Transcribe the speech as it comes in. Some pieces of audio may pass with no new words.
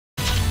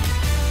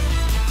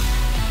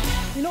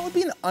You know, it would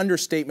be an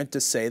understatement to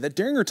say that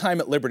during her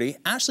time at Liberty,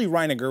 Ashley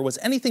Rininger was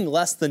anything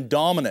less than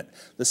dominant.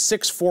 The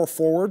 6'4"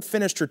 forward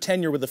finished her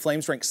tenure with the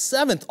Flames ranked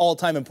 7th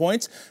all-time in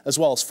points, as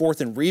well as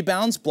 4th in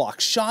rebounds, blocked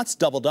shots,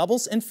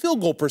 double-doubles, and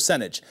field goal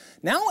percentage.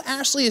 Now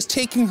Ashley is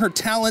taking her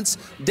talents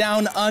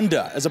down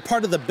under as a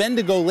part of the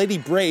Bendigo Lady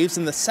Braves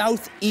in the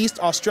Southeast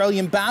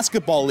Australian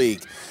Basketball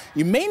League.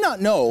 You may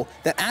not know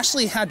that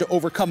Ashley had to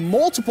overcome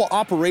multiple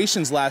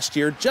operations last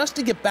year just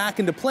to get back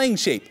into playing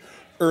shape.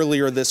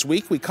 Earlier this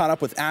week, we caught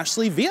up with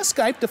Ashley via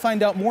Skype to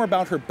find out more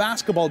about her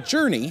basketball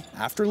journey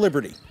after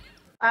Liberty.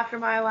 After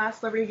my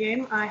last Liberty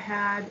game, I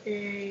had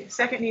a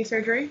second knee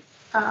surgery.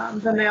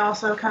 Then they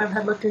also kind of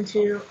had looked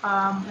into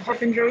a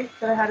hip injury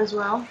that I had as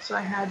well. So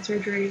I had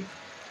surgery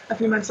a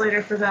few months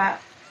later for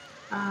that.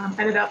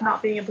 Ended up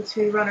not being able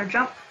to run or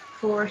jump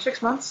for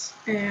 6 months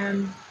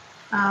and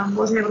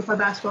wasn't able to play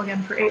basketball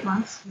again for 8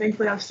 months.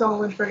 Thankfully, I was still in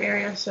the Lynchburg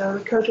area, so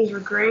the coaches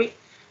were great.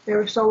 They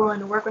were so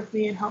willing to work with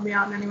me and help me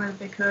out in any way that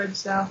they could.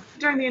 So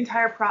during the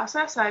entire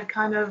process, I'd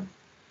kind of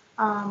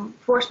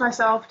forced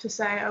myself to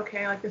say,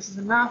 okay, like this is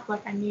enough,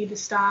 like I need to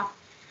stop.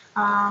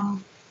 But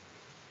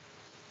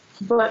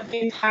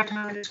the entire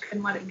time I just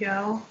couldn't let it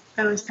go.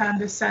 It was kind of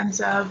this sense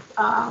of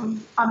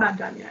I'm not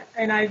done yet.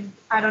 And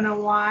I don't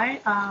know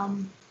why,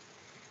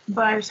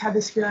 but I just had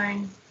this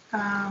feeling.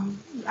 I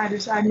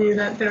knew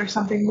that there was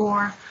something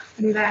more.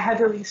 I knew that I had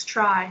to at least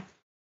try.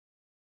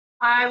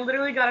 I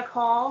literally got a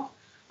call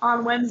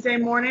on Wednesday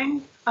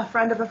morning. A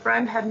friend of a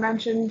friend had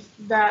mentioned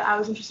that I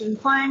was interested in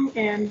playing,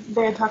 and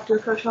they had talked to a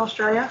coach in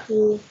Australia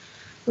who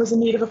was in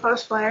need of a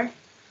post player.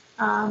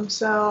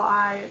 So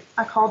I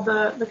called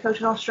the coach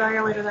in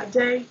Australia later that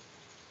day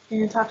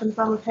and talked on the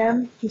phone with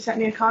him. He sent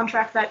me a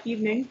contract that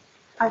evening.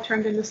 I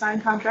turned in the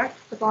signed contract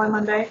the following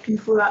Monday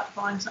and flew out the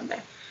following Sunday.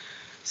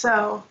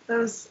 So it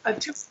was a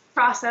two-step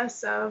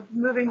process of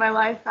moving my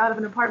life out of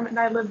an apartment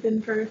that I lived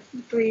in for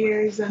 3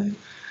 years and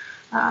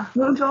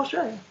moving to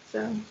Australia.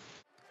 So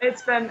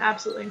it's been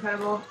absolutely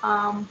incredible.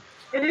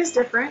 It is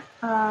different,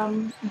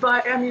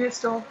 but I mean, it's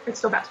still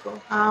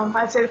basketball.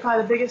 I'd say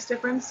probably the biggest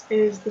difference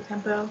is the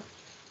tempo.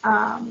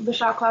 The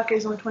shot clock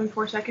is only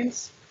 24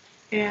 seconds,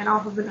 and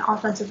off of an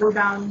offensive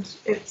rebound,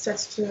 it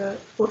sets to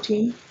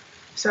 14.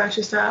 So it's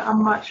just a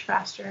much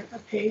faster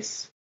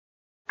pace.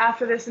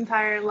 After this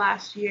entire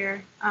last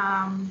year,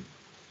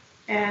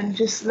 and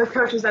just the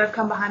coaches that have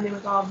come behind me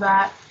with all of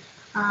that,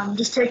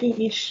 just taking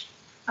each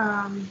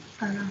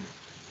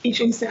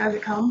instant as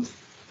it comes.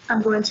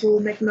 I'm going to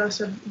make the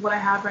most of what I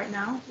have right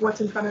now, what's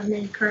in front of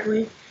me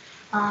currently,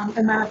 and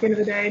then at the end of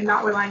the day,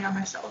 not relying on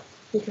myself,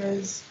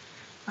 because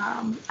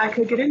I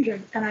could get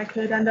injured and I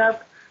could end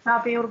up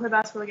not being able to play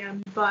basketball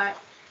again. But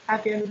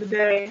at the end of the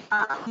day,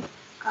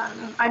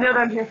 I know that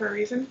I'm here for a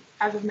reason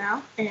as of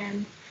now,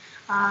 and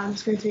I'm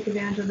just going to take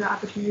advantage of the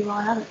opportunity while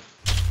I have it.